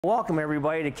Welcome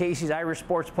everybody to Casey's Irish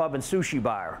Sports Pub and Sushi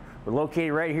Bar. We're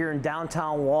located right here in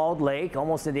downtown Walled Lake,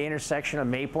 almost at the intersection of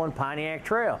Maple and Pontiac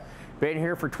Trail. Been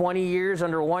here for 20 years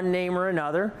under one name or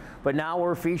another, but now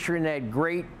we're featuring that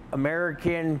great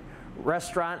American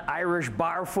restaurant, Irish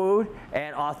bar food,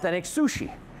 and authentic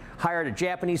sushi. Hired a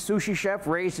Japanese sushi chef,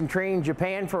 raised and trained in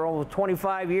Japan for over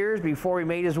 25 years before he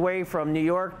made his way from New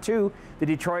York to the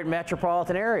Detroit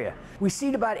metropolitan area. We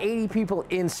seat about 80 people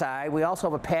inside. We also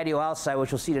have a patio outside,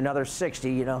 which will seat another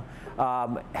 60.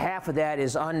 Half of that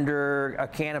is under a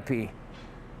canopy.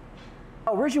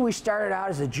 Originally, we started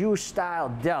out as a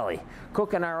Jewish-style deli,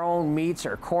 cooking our own meats.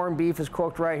 Our corned beef is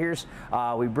cooked right here.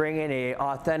 We bring in a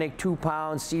authentic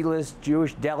 2-pound seedless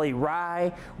Jewish deli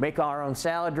rye, make our own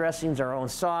salad dressings, our own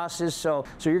sauces. So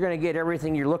you're going to get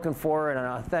everything you're looking for in an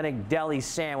authentic deli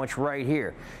sandwich right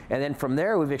here. And then from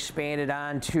there, we've expanded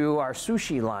on to our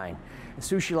sushi line. The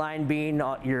sushi line being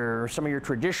some of your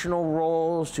traditional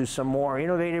rolls to some more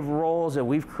innovative rolls that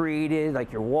we've created,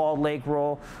 like your Walled Lake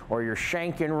roll or your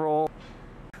Shanken roll.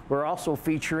 We're also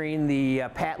featuring the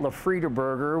Pat LaFrieda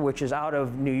burger, which is out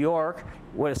of New York.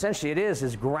 What essentially it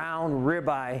is ground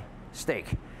ribeye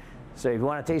steak. So if you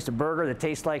want to taste a burger that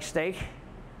tastes like steak,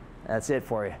 that's it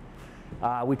for you.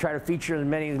 We try to feature as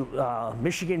many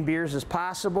Michigan beers as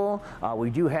possible.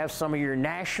 We do have some of your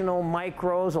national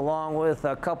micros along with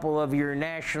a couple of your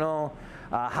national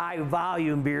high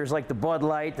volume beers like the Bud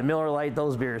Light, the Miller Lite,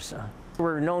 those beers.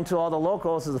 We're known to all the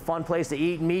locals as a fun place to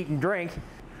eat, meet, and drink.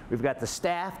 We've got the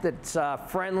staff that's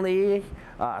friendly,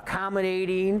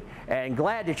 accommodating, and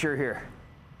glad that you're here.